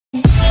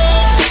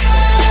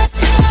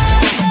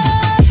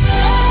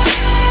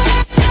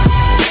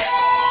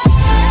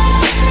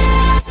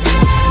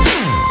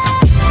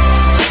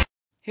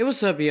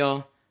what's up,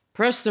 y'all?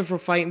 Preston for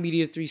Fight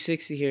Media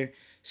 360 here.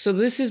 So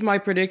this is my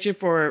prediction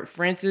for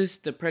Francis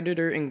the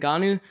Predator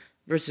Ngannou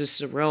versus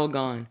Ciryl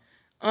Gane.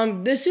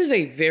 This is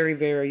a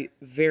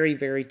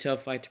very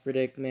tough fight to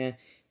predict, man.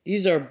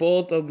 These are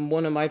both of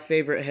one of my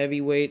favorite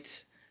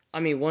heavyweights. I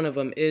mean, one of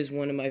them is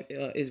one of my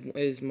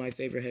is my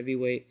favorite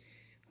heavyweight.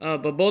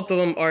 But both of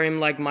them are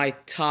in like my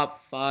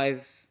top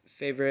 5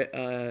 favorite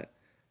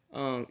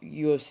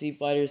UFC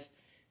fighters.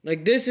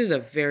 Like, this is a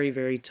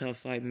very tough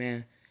fight,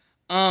 man.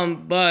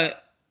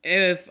 But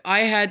if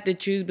I had to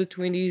choose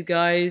between these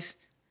guys,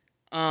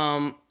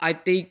 I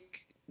think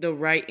the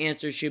right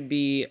answer should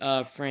be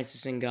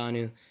Francis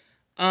Ngannou.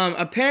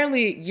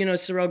 Apparently,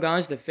 Ciryl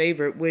Gane's the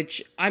favorite,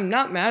 which I'm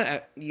not mad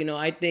at.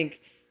 I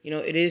think,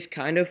 it is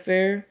kind of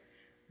fair,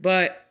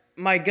 but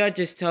my gut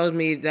just tells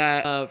me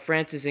that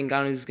Francis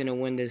Ngannou is gonna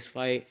win this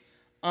fight.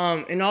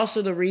 And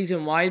also the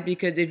reason why is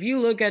because if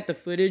you look at the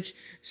footage,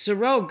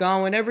 Ciryl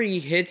Gane, whenever he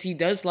hits, he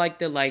does like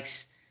to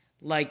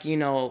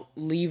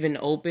leave an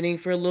opening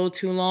for a little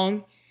too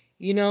long,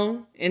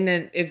 And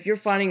then if you're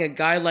finding a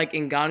guy like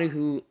Ngannou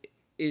who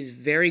is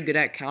very good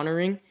at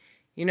countering,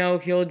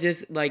 he'll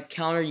just like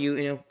counter you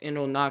and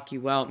it'll knock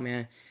you out,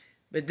 man.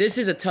 But this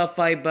is a tough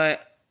fight, but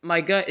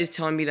my gut is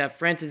telling me that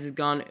Francis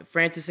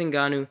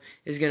Ngannou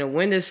is gonna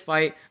win this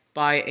fight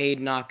by a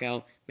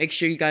knockout. Make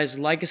sure you guys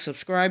like and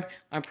subscribe.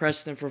 I'm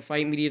Preston for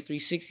Fight Media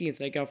 360, and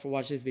thank y'all for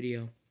watching this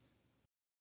video.